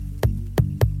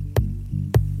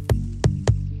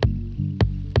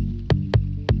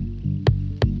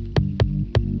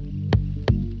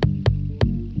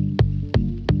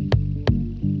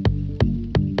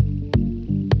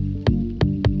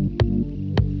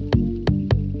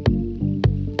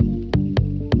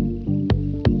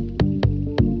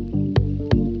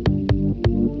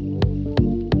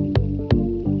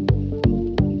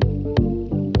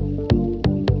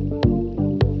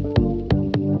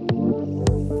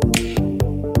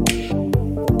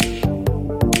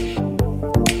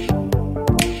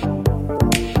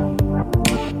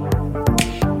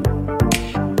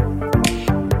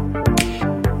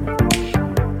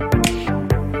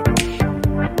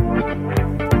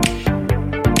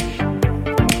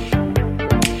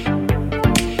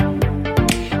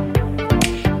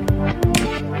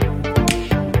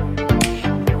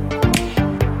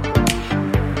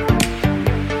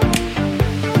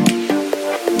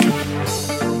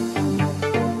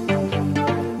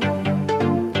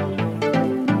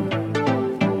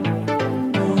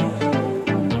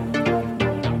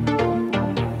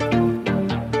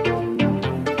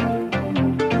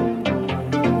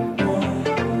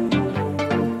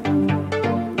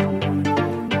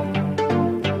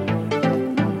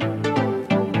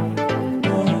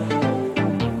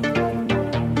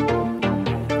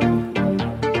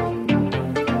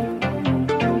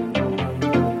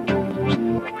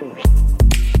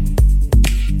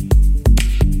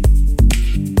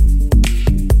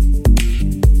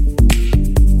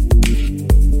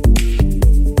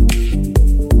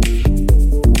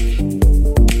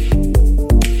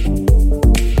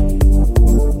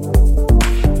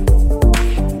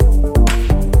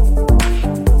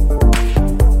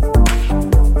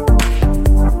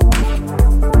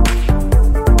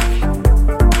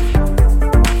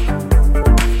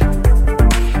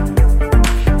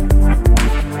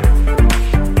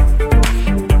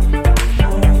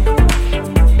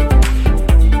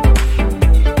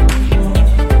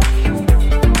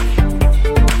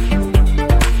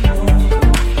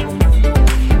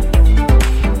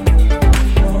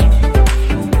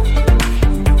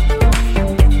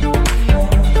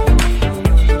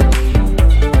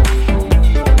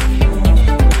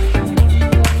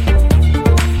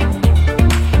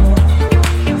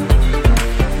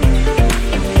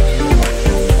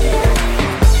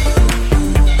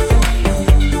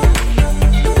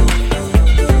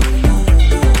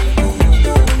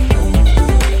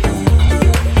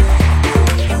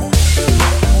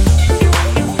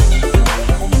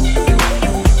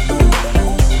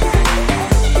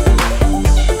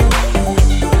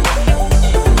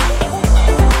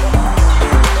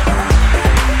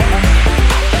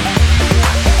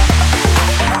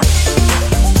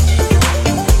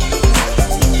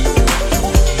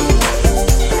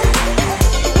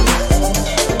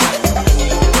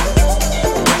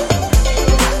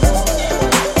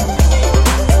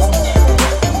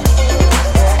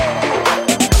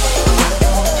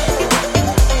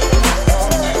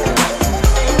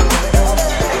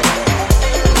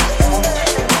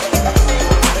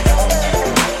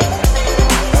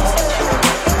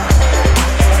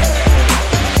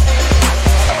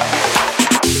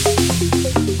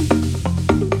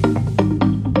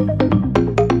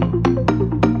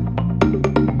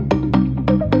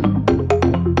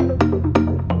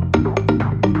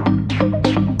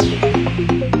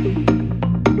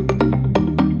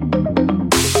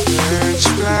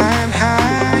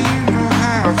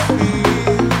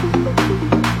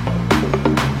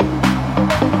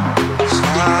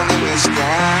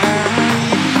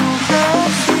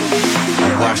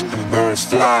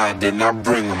fly, then I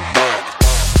bring them back.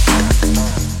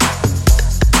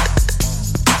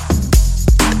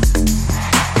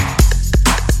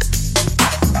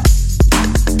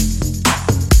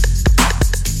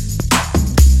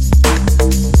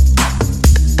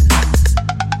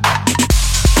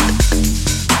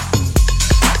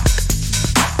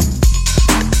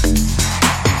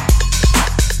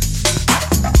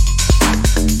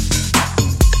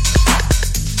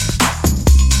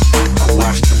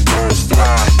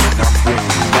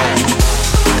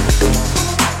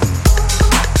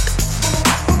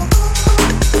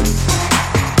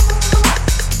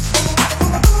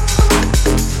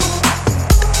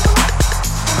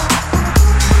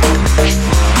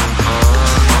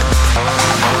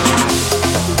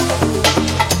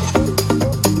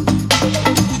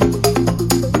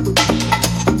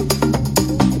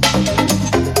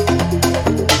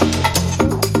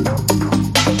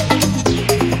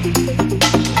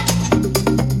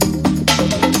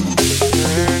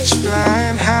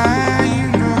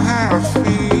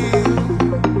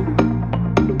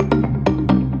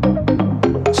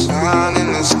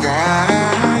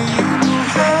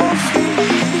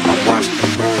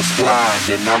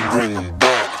 Then I bring them back.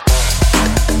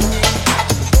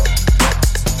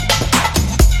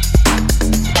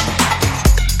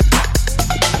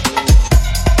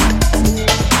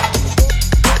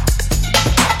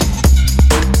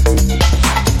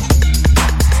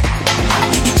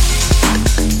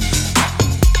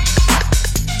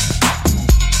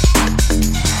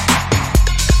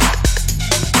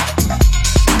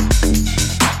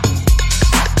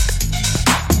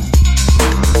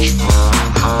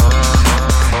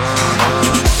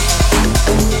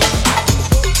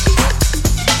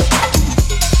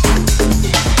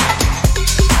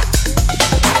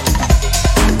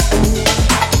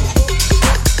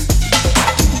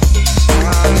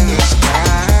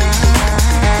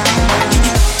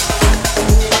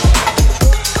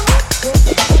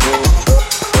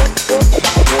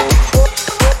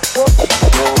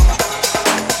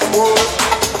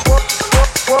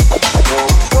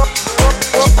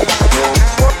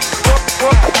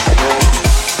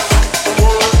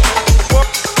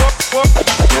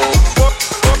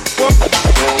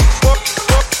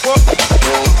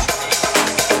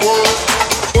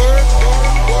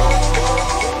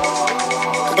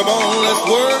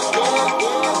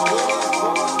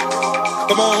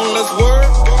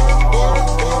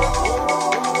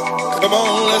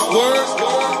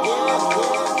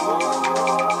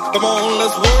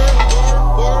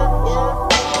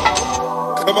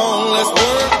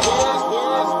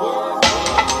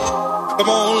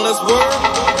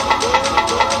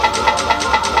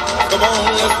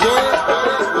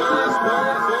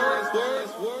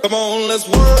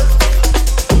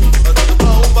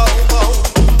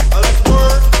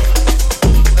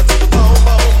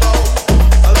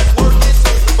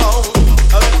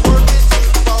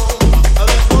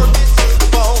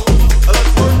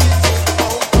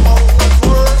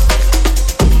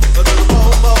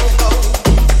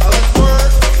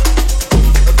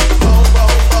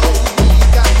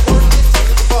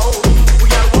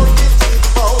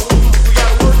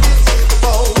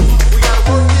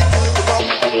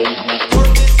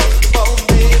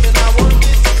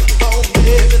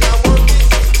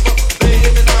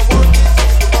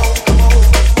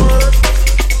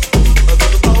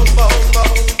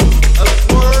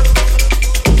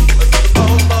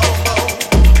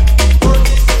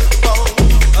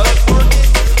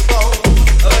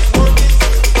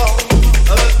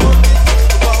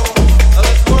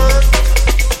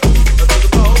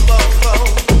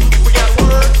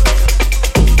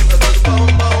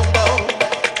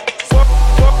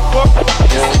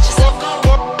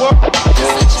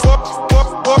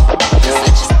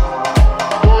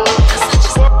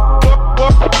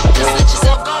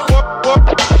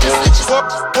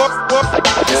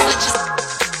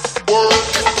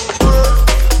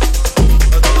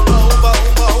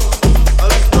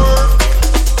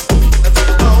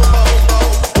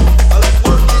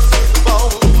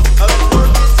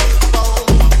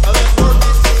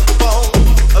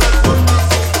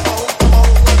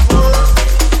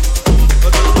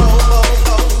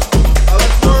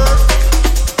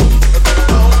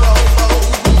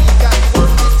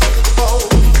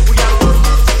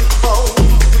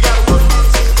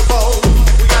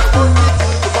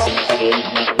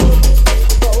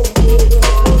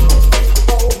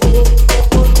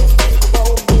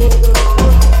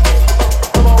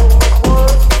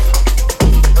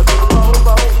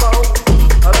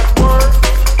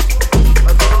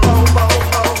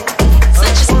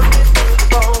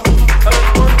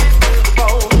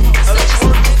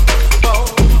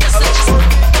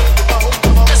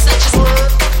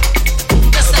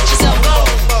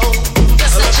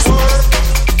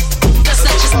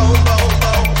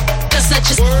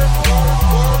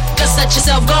 Just let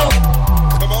yourself go.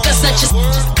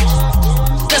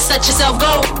 Just let yourself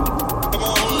go.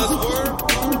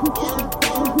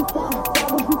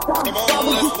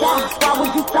 Why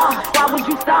would you stop? Why would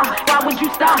you stop? Why would you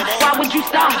stop? Why would you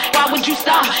stop? Why would you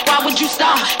stop? Why would you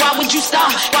stop? Why would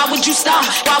you stop?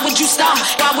 Why would you stop?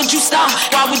 Why would you stop?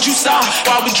 Why would you stop?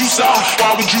 Why would you stop?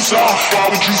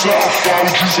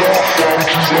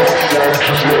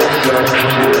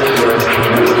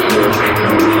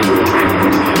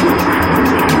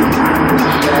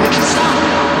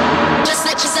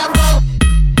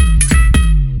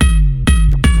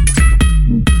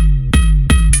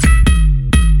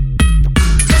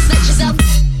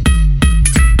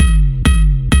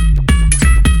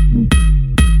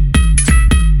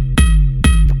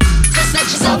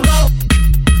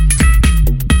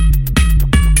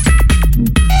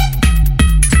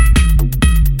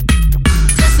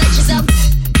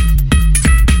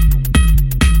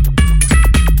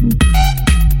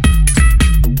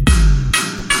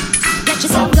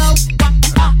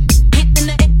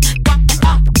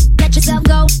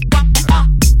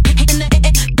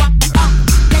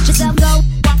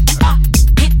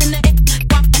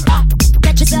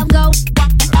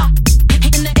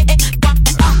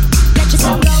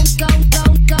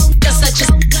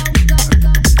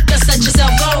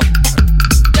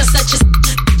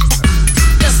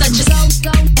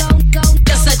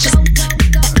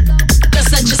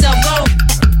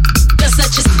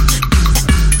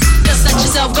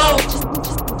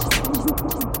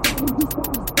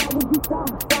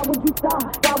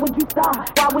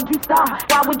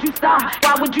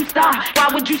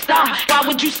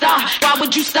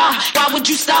 Why would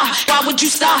you stop? Why would you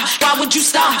stop? Why would you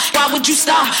stop? Why would you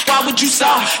stop? Why would you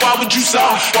stop? Why would you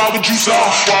stop? Why would you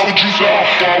stop?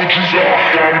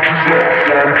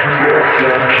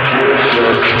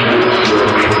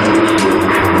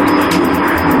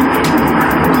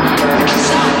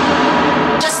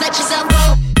 Just let yourself go.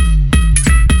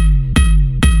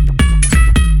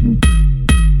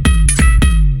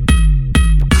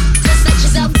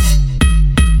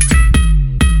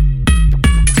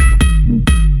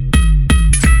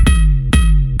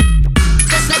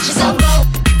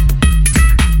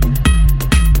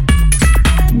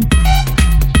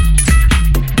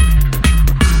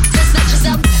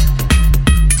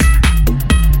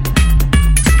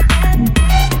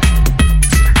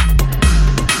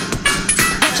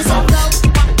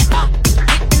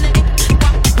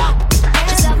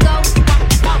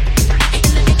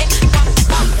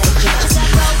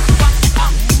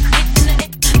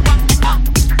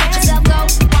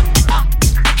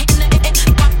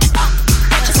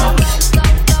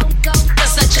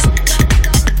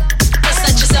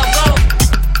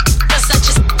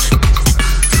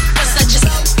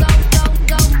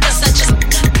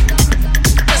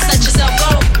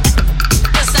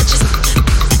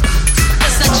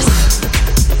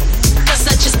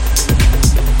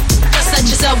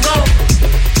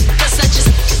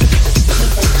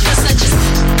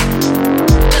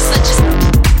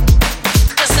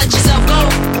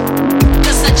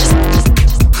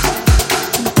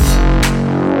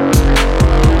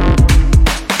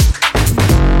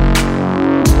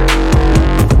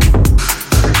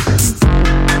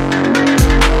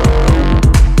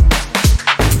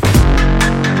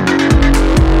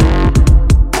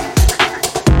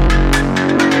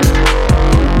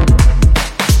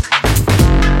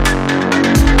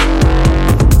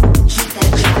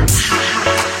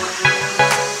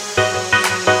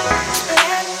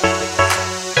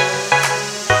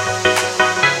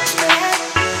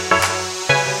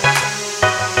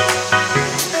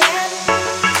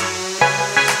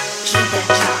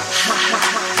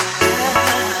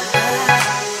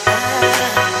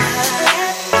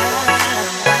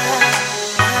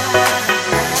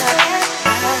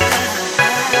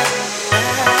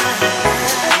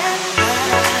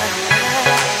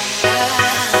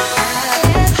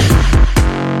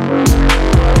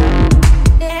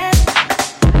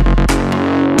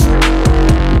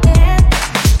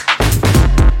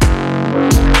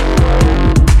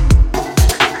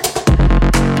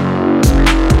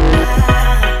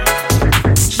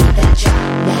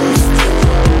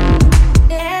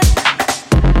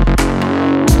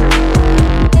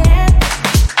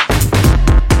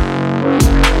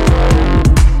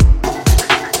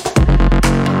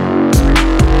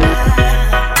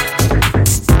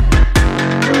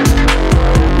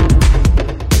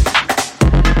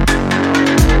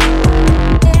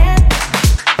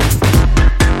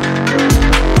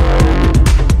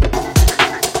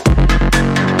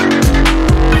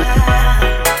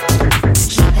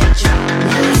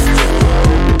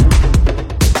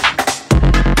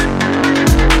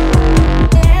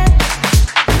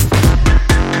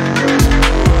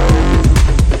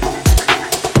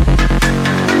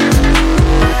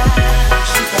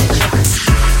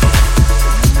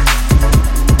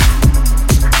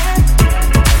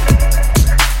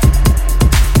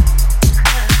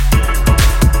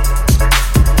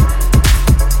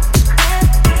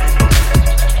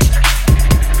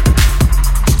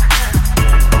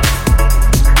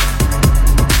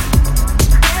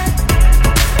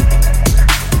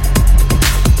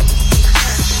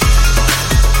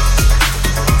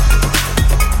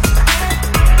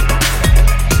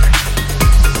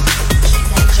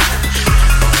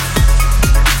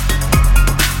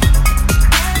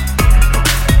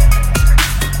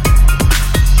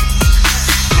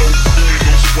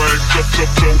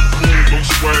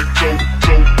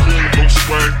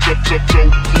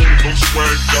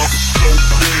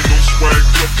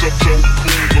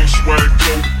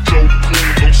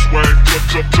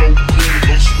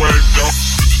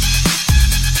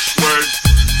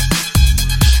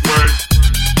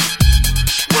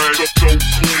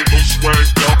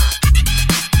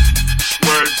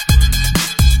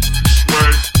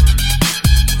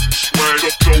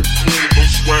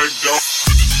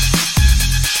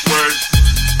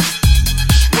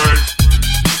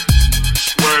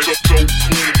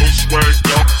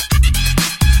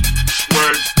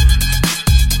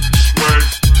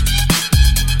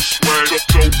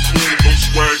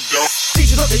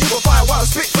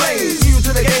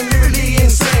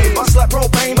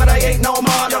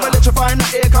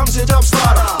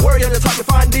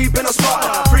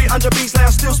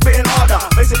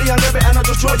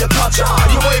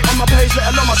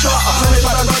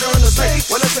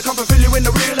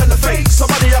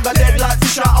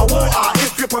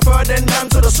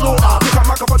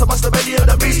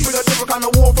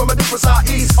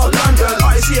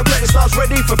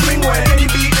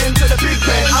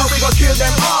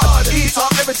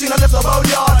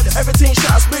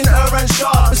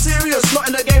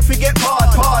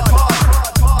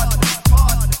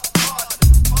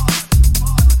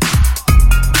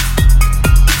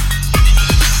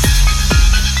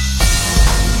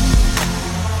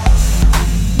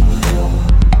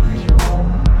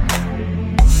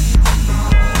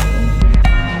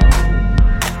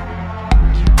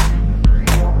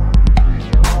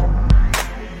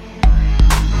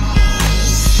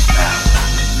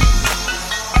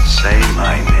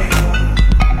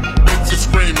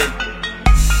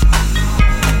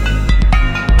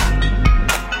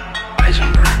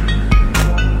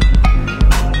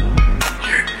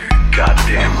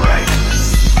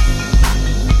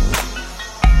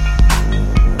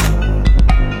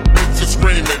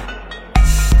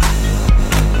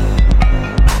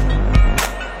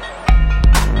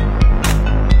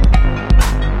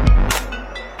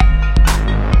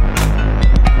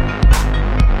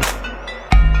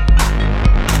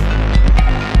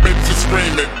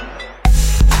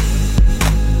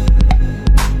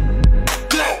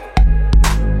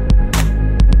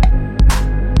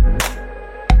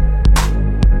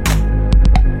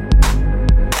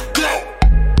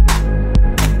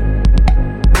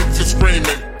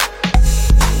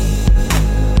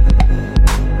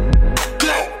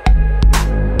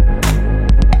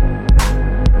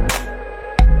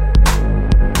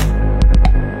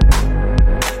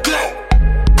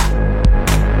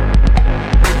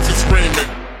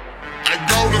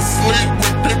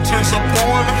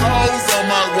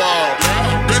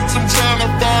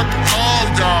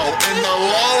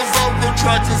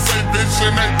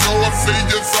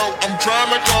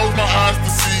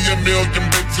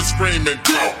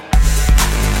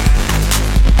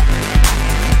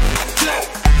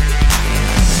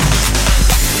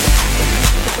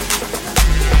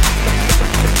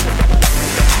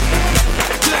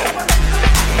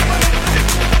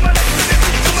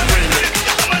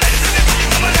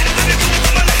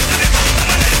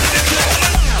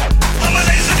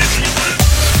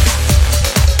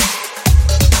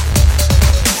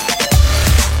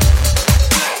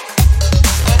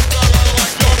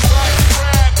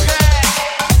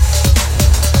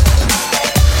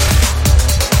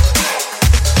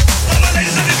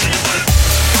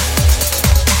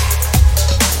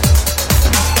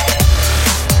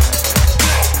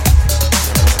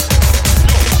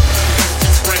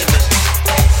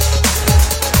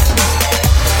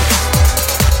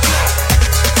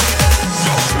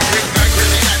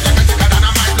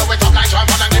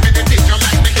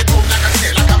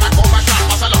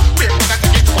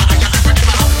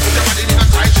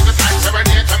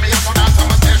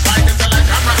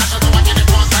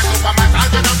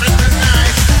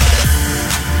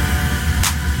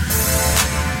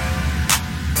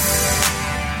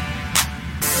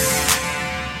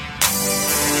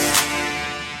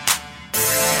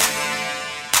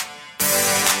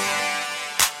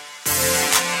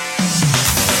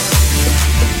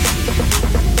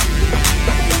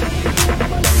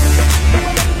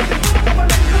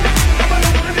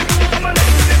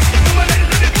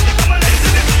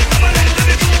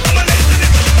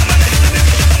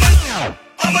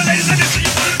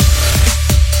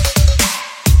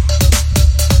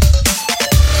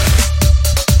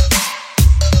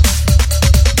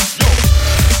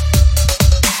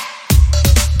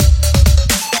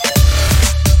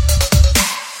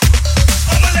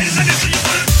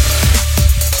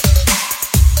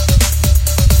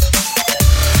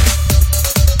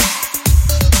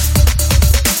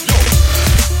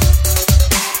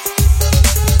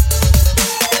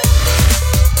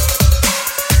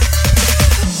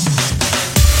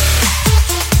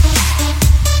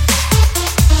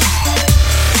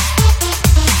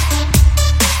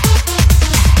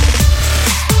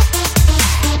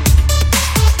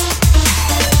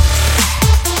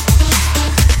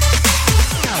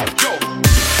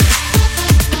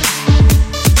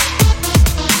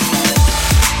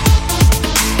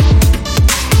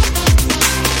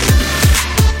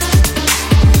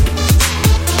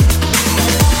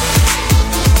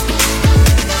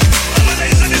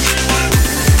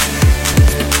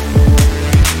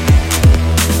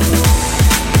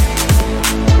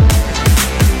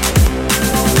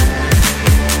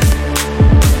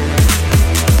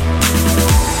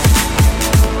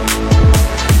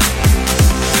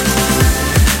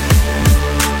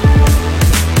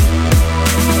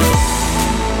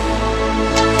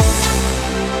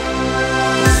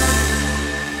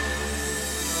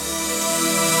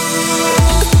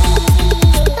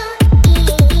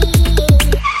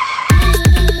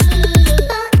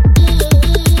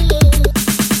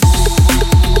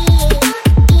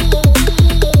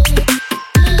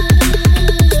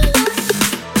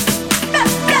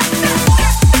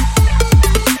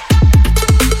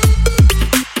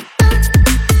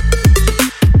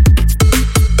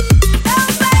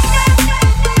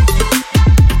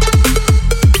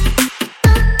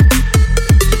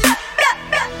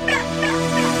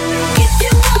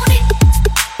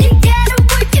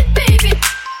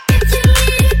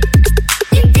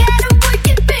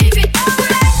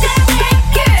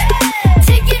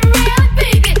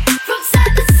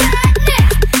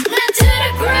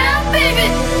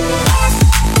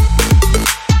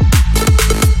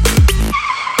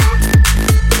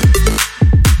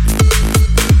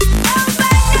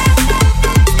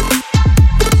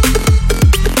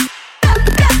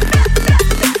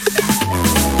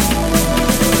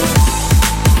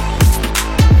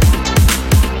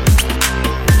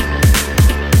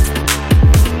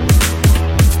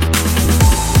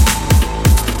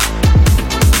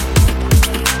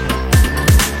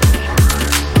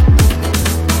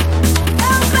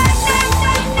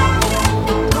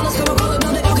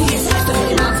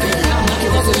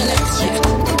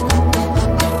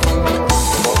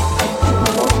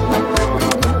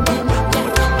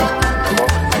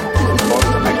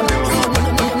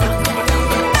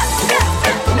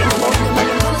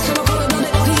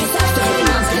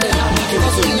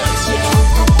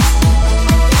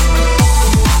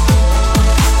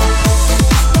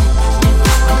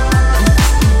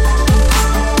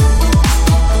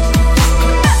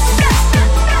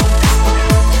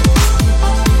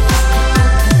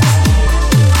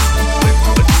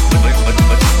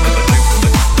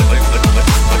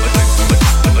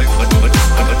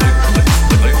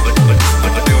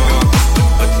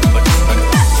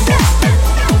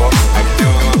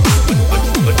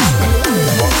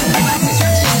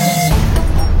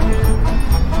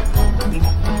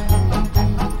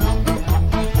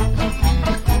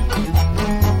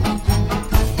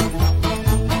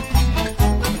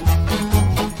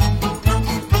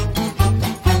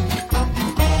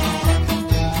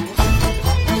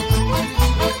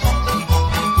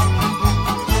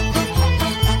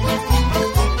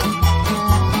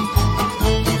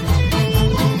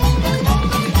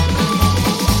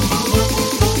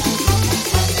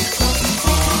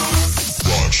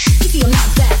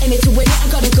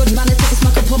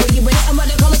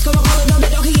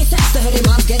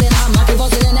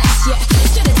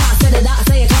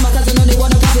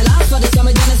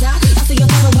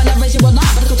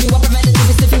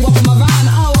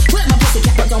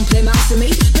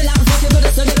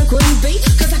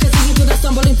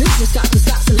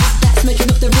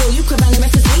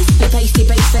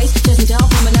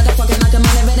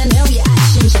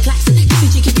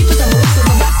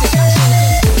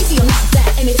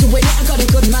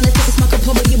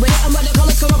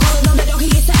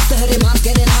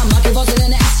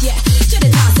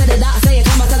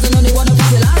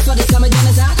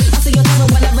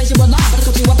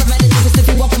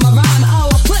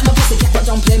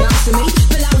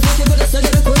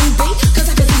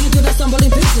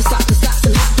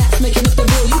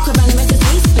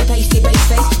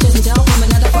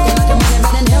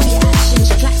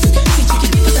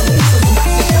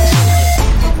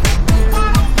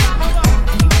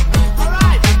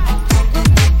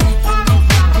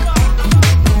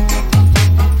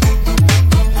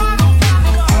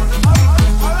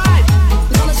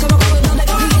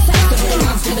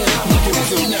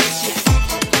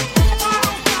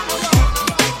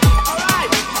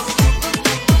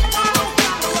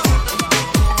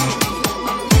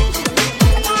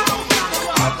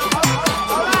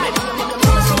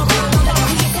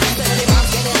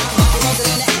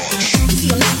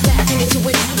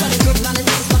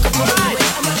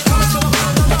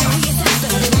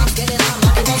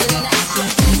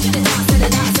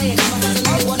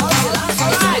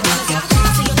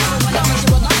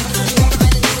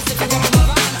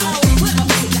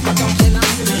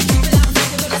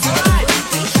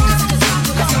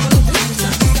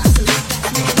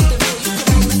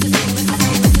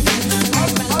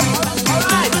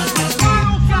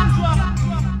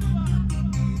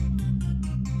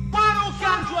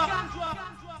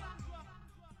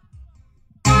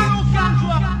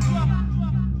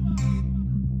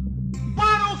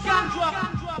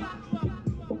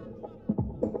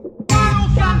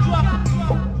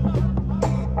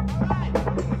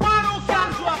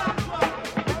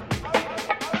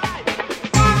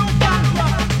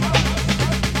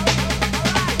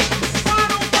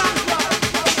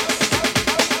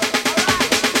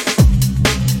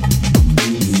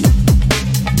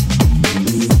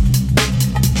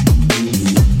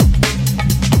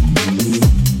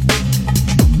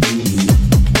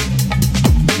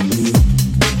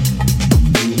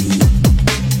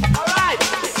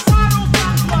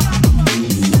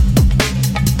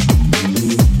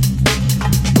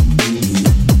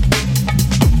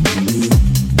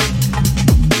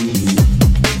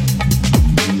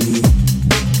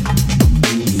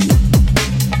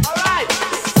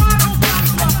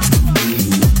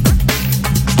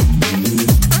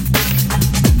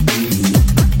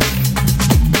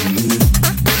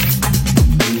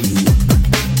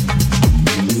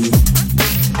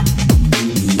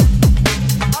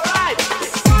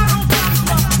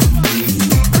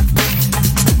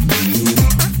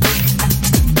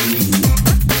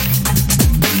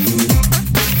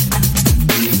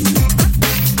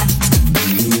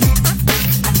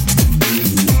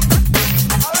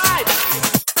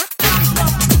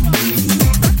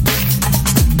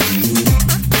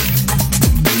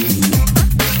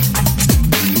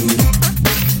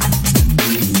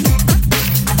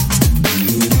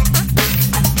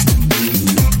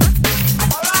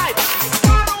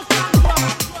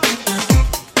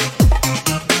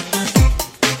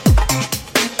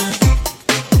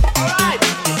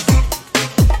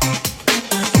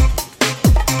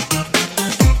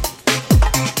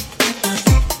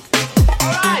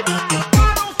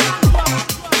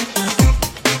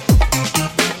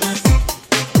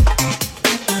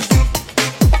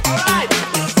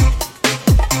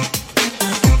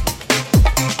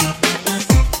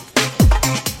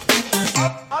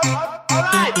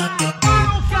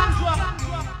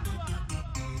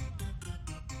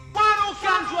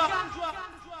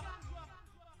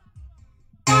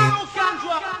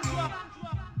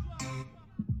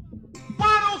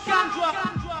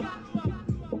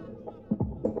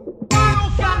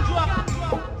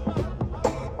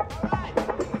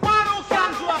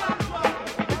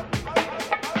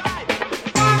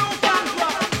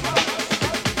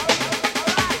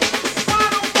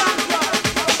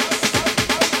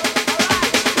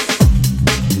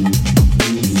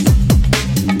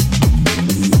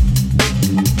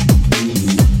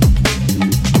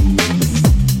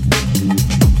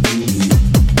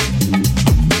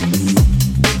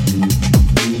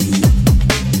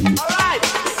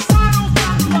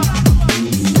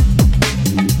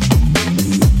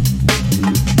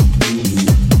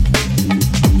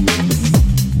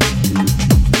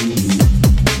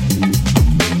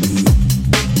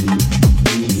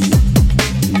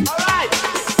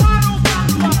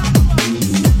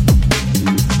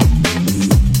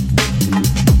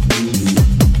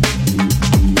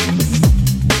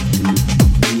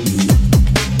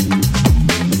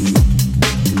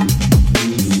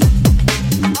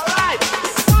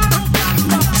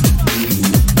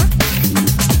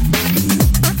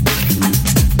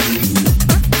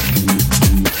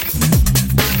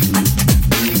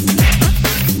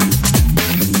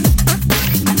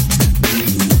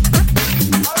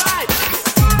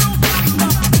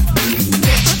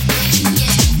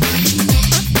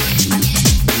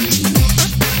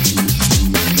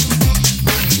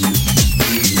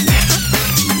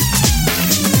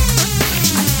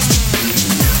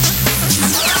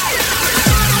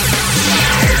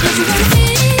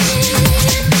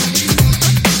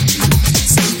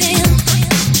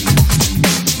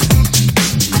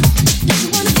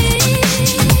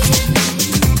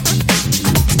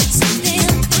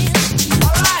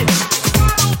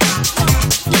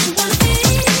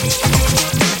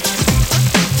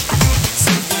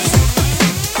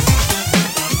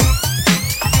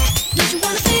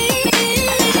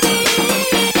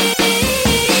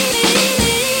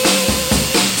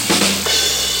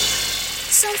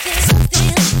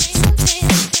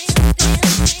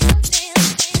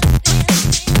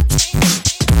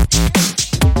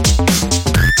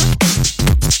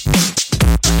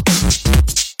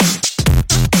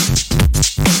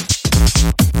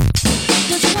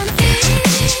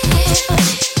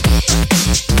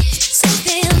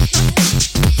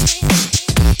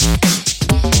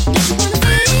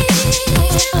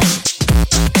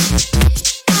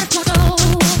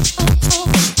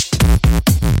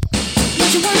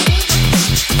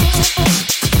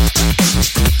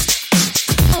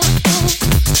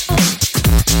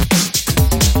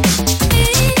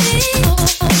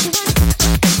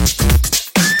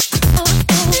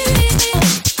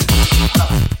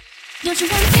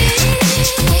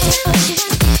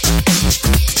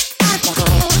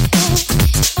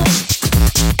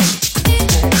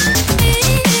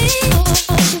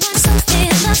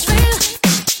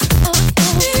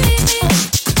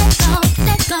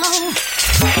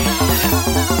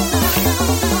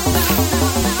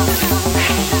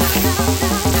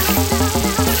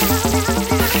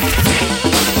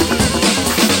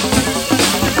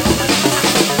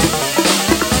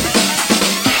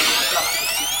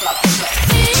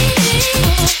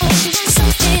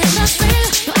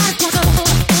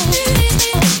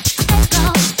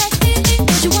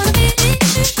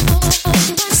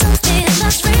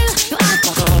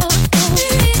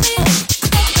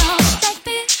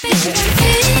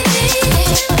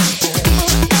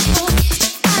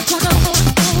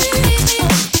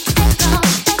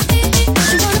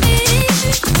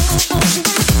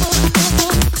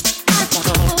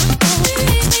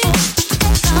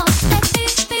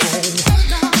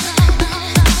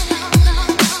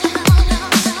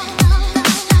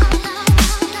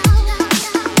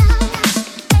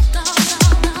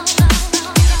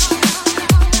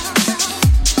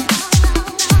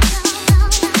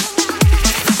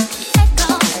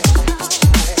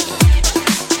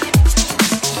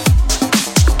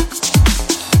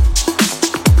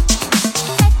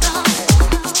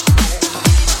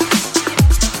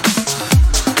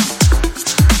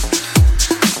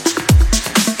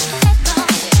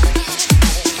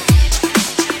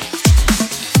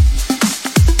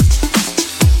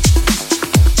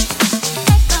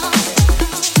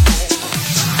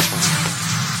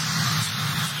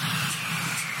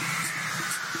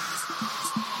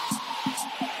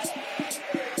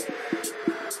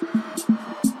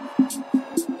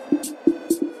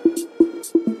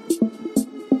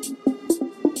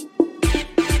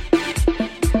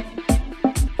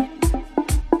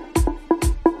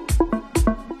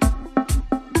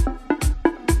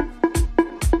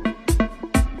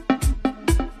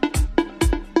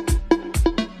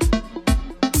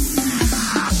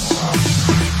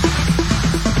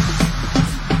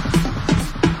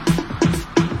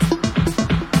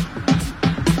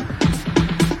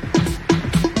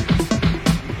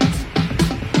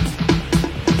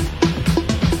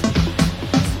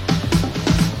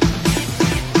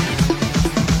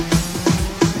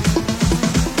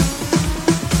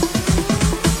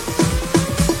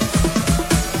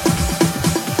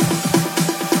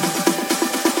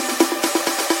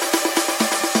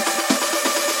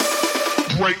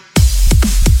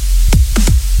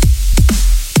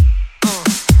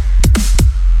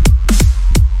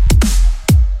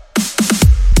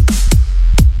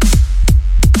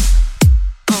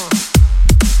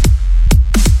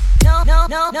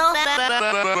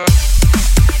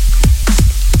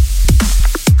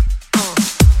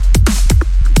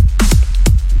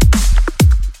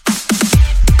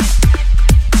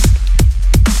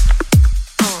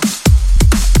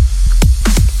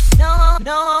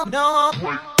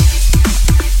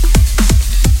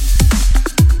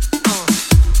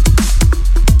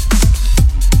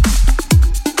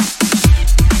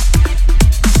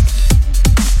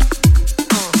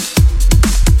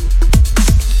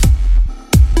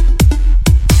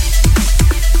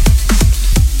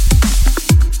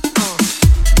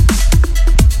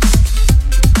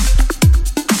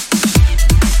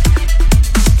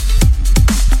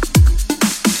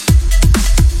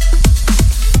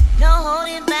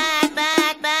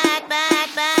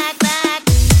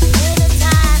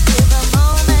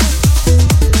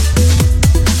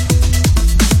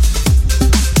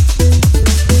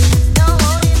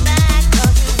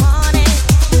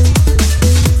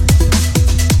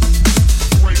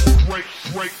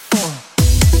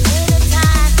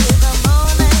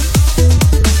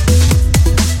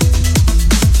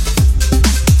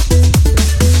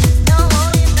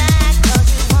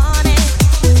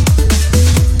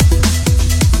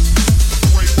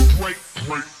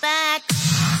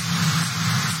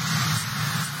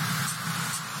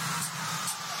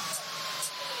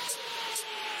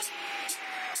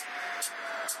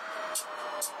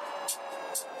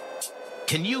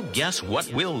 Can you guess what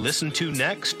we'll listen to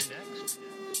next?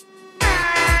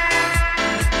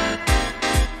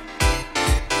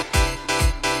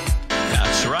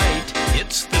 That's right,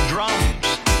 it's the drums.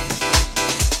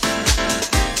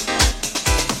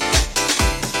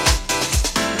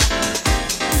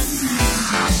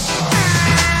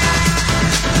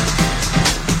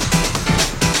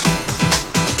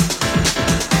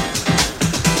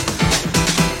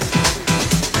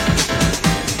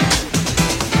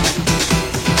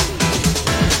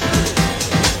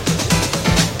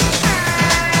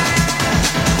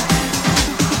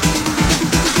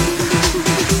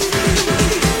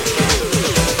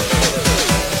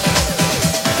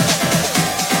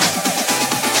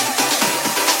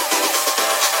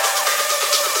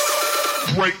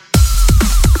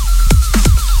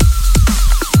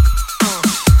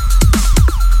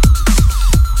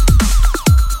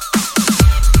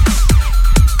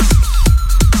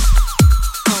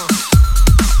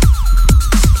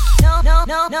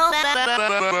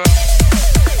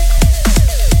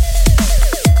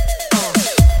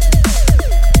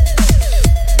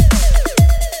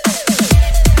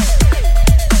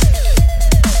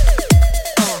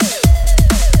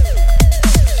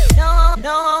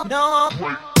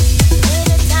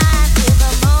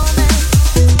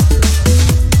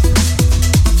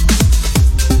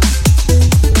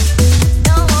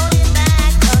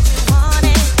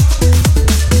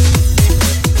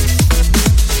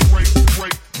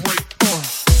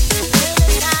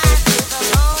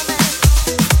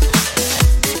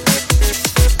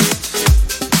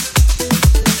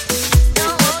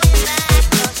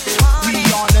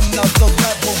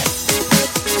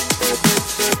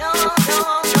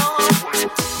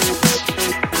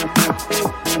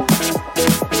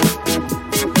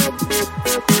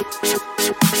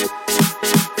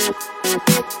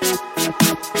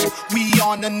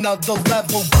 On another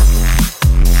level.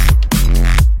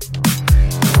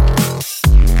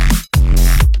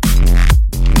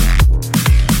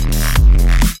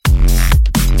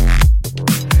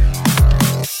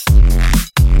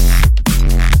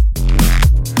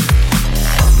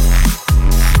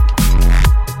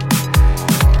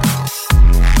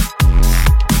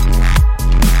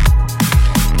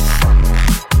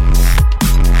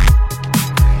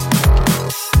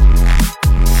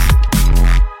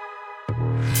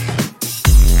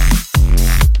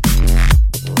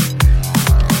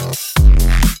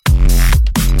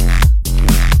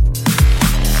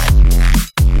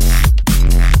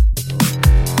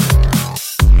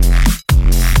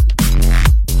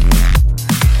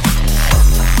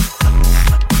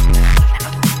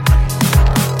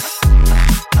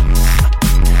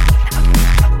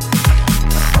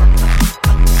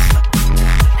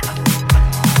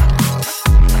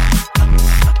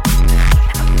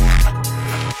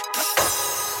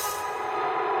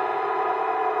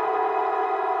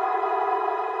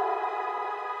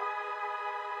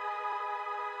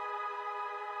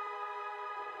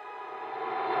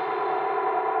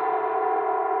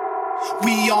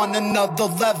 We on another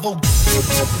level.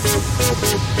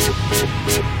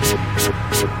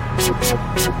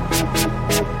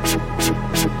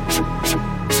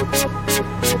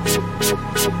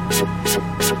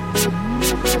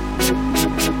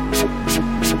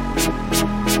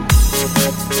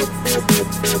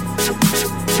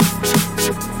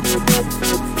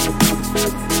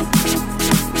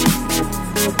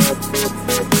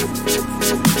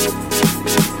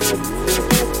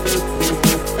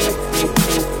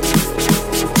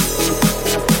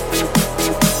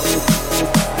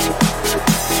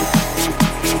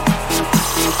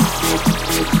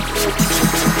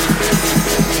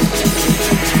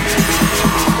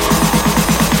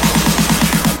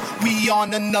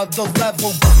 another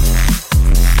level.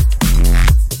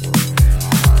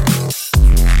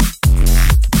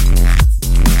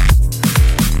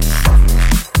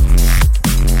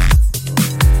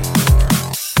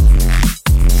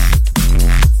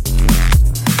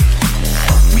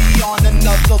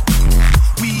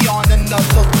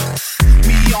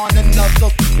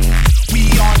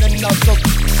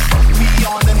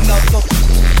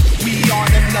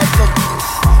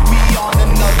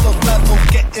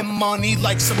 Money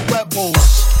like some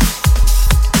rebels.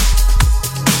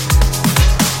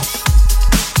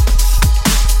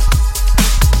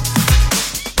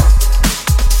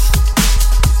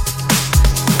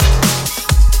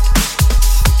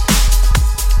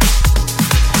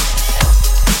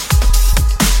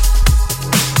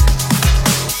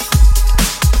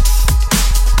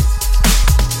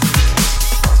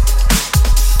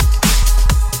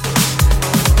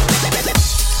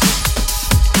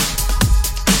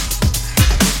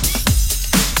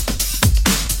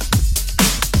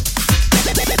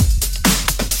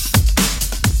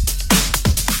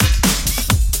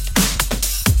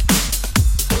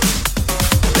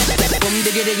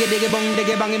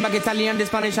 Italian, the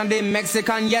Spanish and the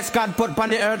Mexican. Yes, God put on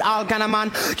the earth all kind of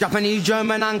man. Japanese,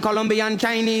 German and Colombian,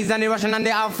 Chinese and the Russian and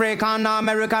the African,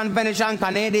 American, Venetian,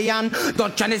 Canadian,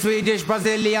 Dutch and the Swedish,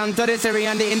 Brazilian, to the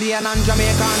Syrian, the Indian and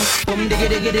Jamaican. Boom diggy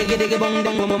diggy diggy diggy bong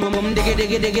bong bong bong diggy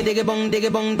diggy diggy diggy bong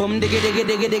diggy bong bong diggy diggy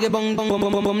diggy diggy bong bong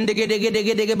bong bong diggy diggy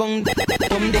diggy diggy bong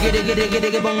bong diggy diggy diggy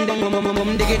diggy bong bong bong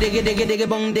bong diggy diggy diggy diggy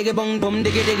bong diggy bong bong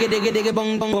diggy diggy diggy diggy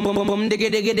bong bong bong bong diggy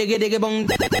diggy diggy diggy bong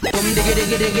bong diggy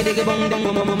diggy diggy diggy bong bong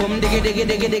bong diggy diggy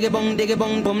diggy diggy bong diggy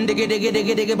bong bong diggy diggy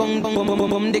diggy diggy bong bong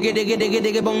bong diggy diggy diggy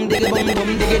diggy bong diggy bong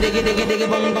bong diggy diggy diggy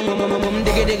diggy bong bong bong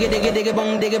diggy diggy diggy diggy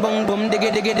bong diggy bong bong diggy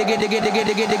diggy diggy diggy diggy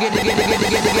diggy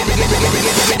diggy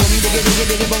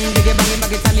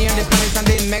Italian, the Spanish and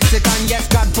the Mexican. Yes,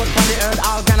 God put on the earth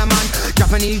all kind of man.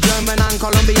 Japanese, German and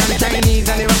Colombian, Chinese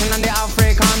and the Russian and the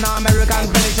African,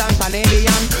 American, Venetian,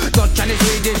 Canadian, Dutch and the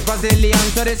Swedish, Brazilian,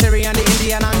 to the Syrian, the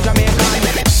Indian and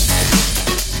Jamaican.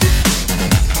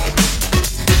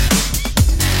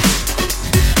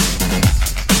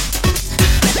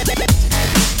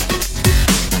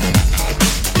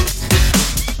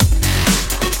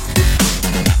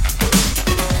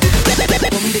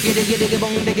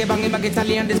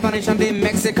 Italian, the Spanish and the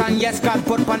Mexican. Yes, God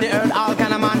put on the earth all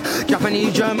kind of man.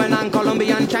 Japanese, German and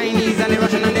Colombian, Chinese and the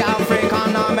Russian and the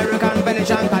African, American,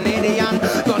 Venetian, Canadian,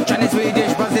 Dutch and the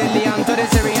Swedish, Brazilian, to the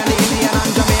Syrian, the Indian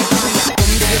and Jamaican.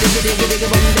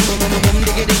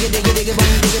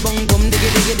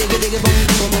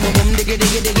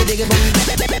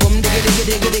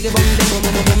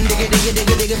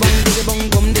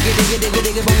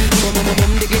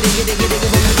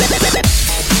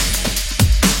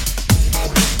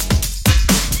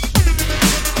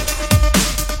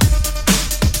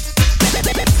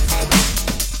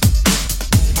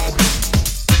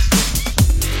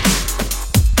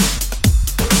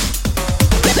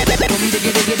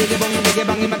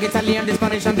 Italian, the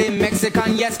Spanish and the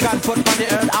Mexican. Yes, God put on the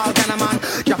earth all kind of man.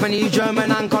 Japanese,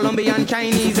 German and Colombian,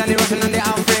 Chinese and the Russian and the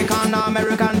African,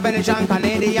 American, Venetian,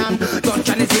 Canadian, Dutch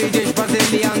and the Swedish,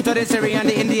 Brazilian, to the Syrian,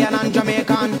 the Indian and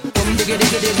Jamaican. Boom diggy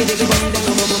diggy diggy diggy bong bong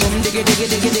bong bong diggy diggy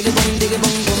diggy diggy bong diggy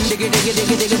bong bong diggy diggy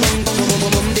diggy diggy bong bong bong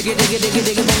bong diggy diggy diggy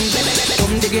diggy bong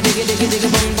bong diggy diggy diggy diggy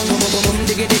bong bong bong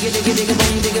diggy diggy diggy diggy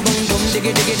bong diggy bong bong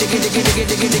diggy diggy diggy diggy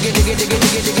diggy diggy diggy diggy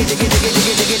diggy diggy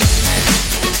diggy diggy.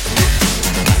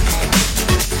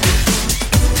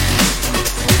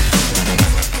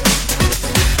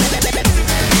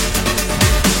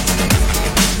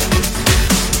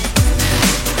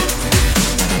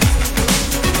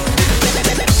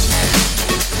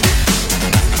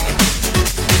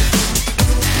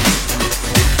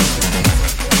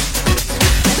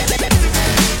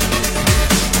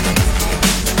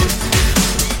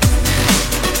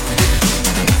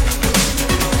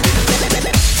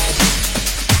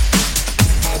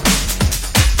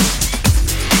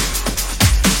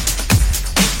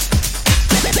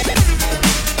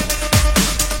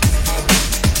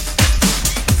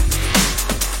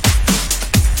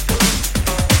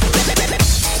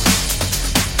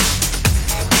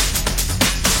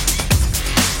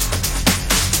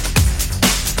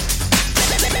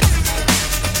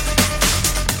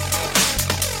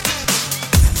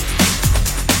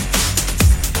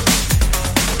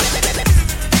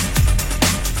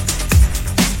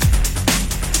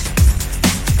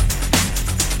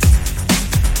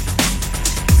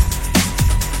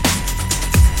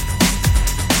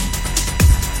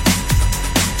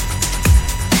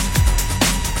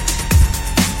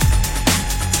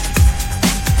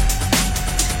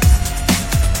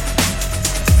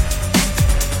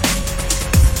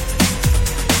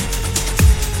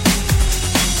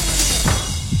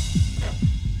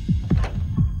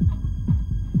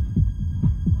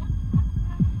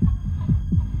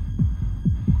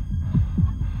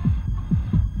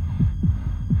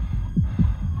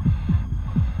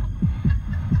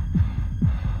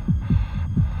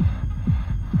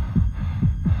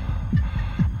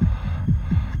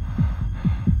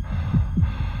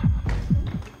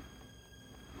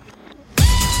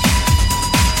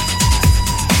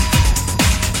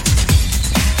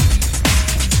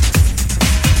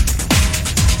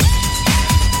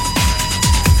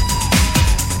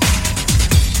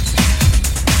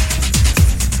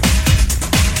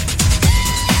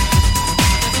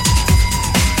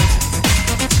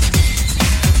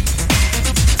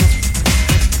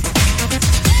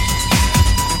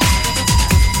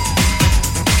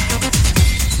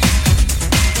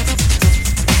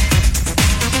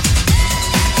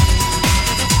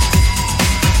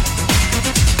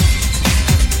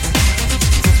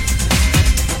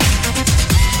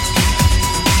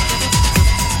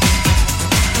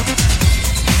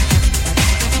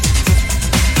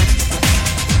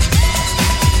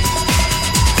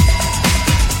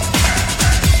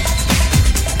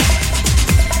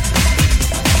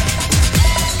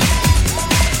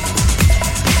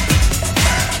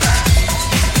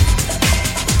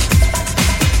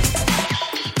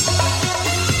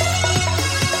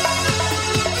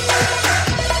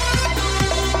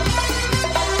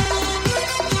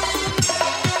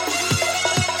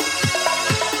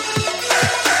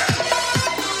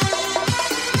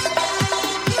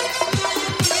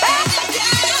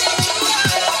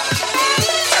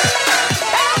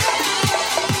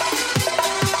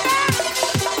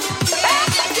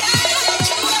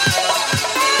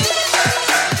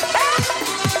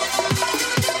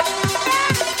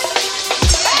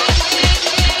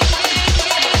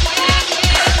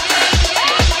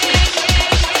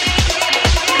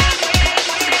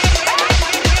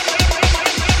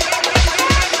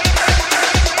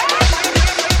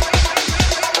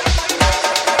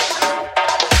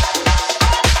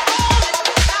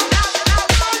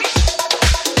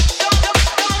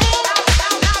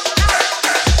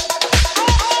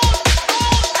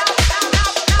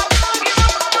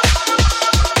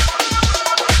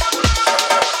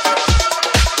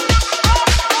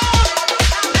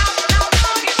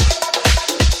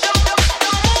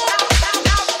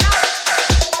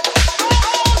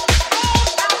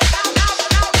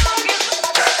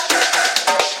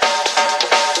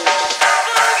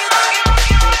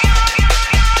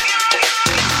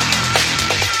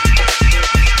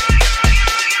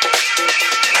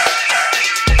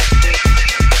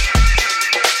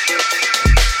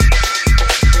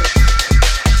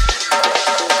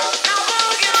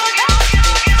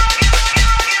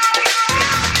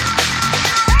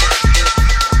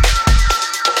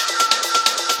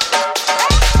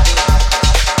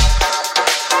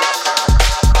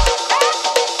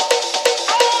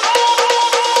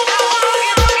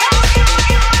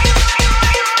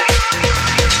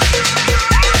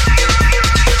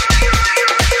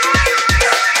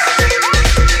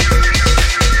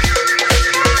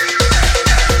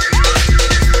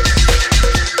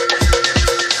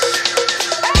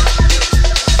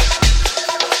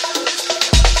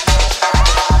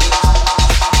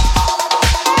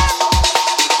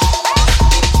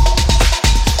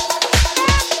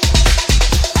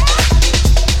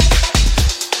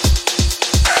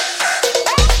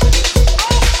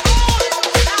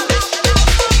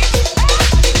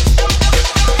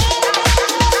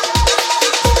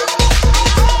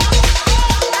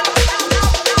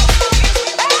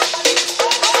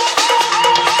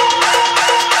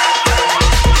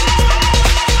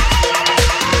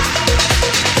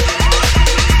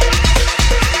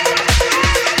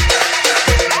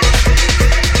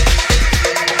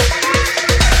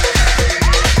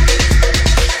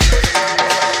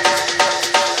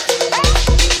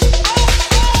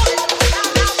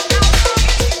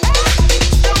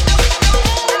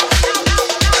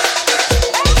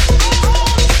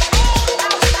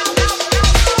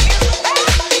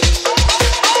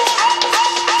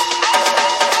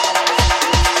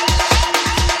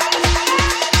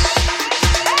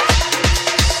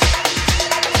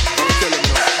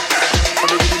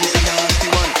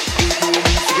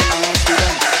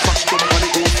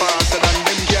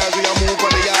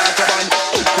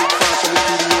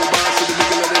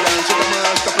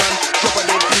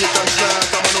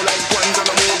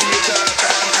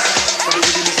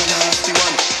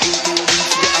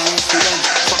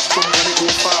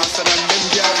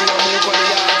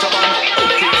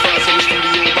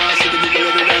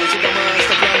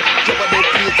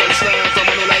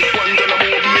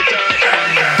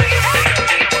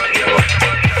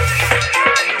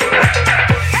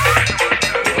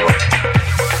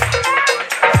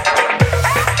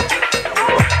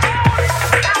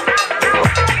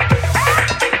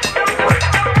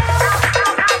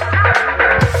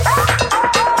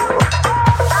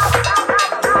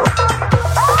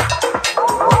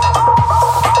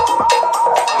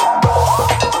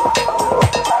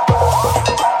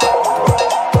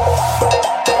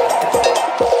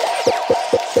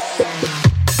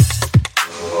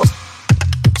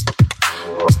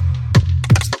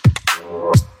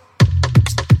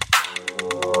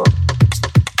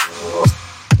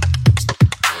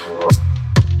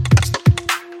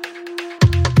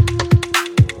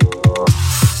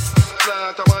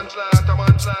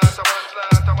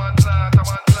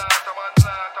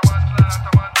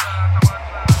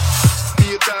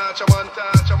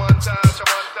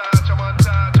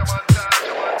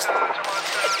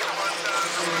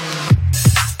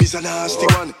 a nasty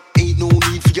one. Ain't no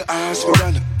need for your ass for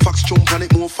run. Fox jump on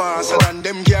it more faster than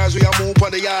them cars we a move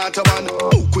on the yacht man.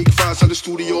 Move quick fast on the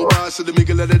studio boss to the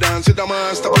middle of the dance with the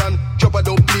master plan. Drop a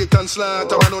dope plate and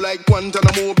slaughter man. No like one ton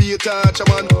of more be a touch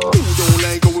man. Who don't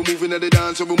like how we moving at the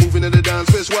dance? So we moving at the dance.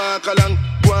 First walk along,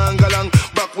 walk along.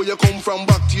 Back where you come from,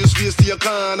 back to your space to your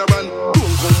corner run.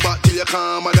 Don't come back till you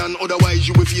calmer than. Otherwise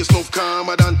you will face enough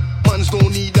calmer than. Mans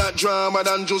don't need that drama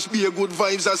than. Just be a good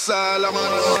vibes as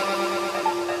Solomon.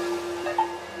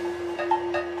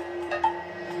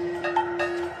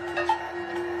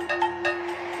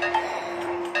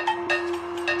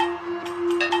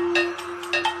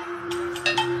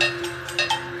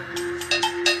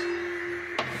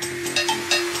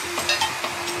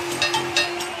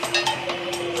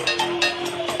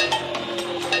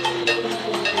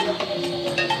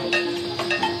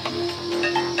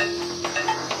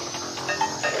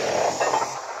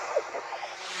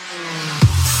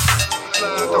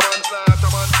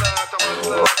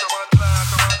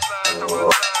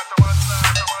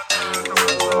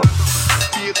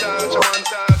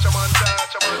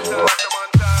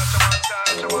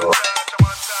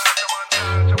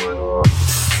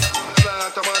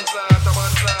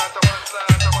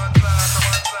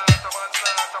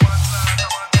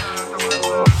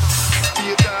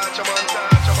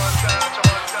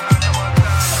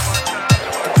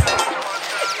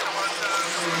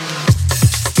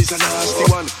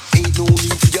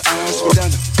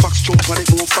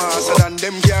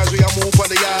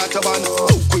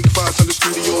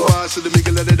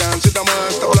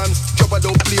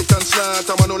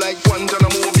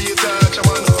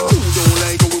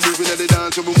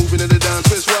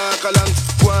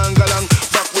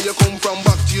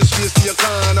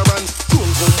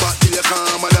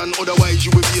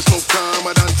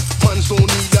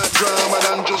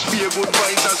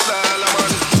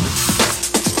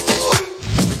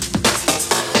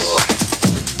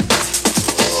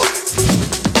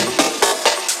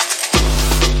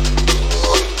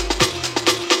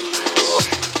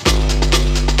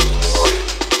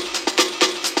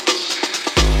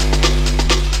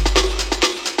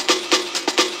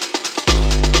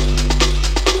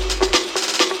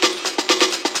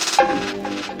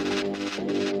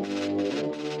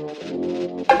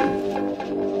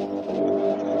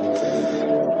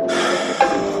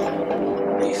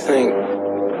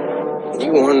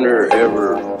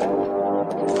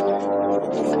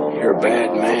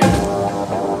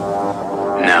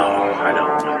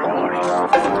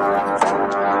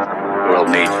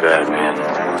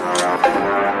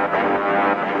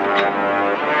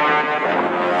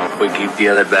 The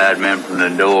other bad men from the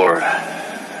door.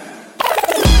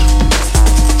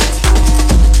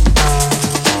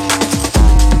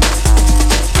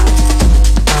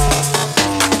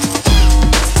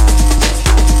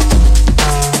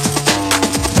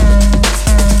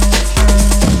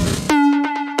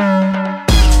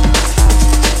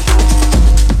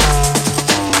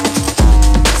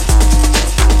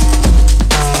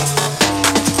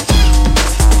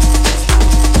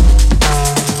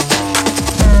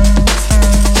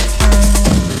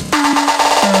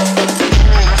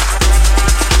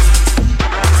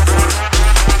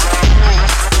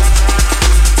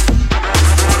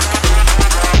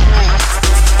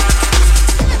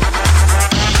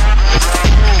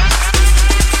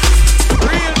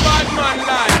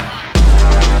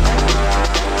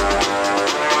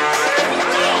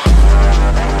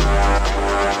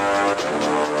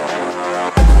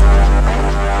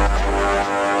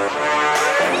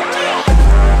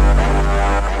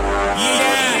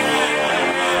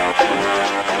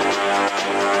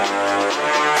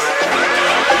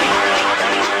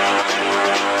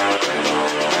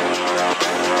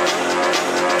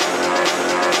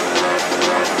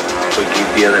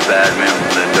 The other bad men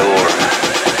from the door.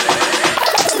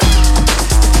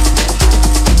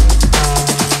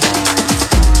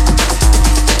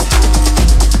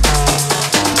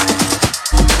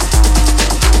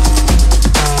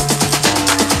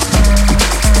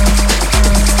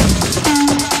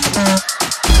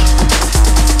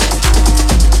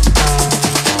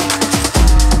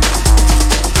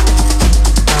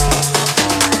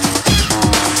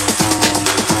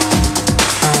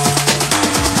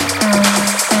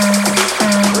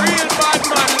 Real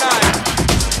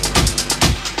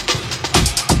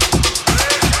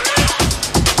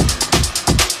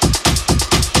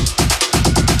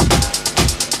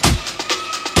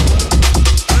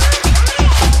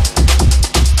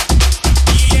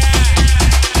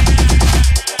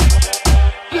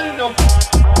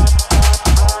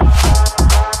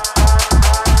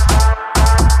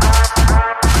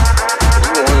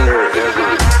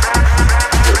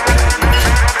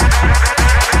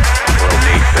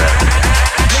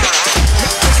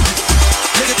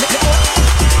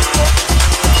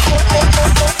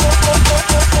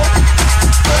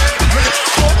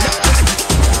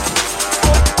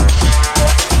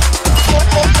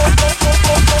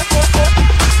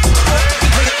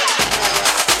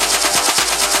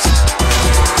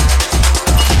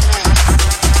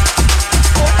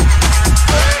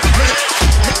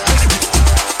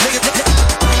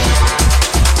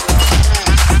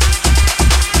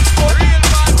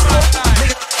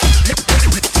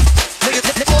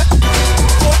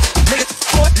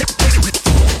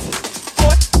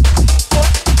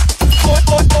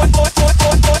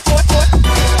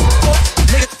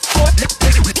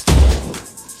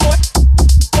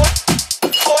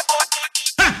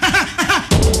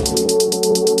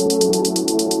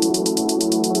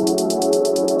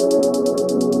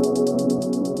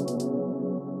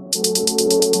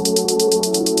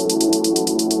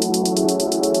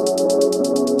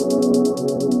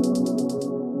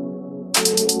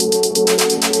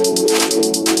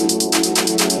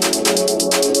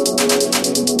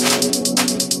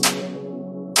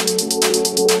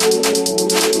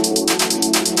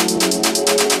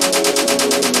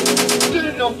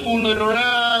fooling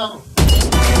around.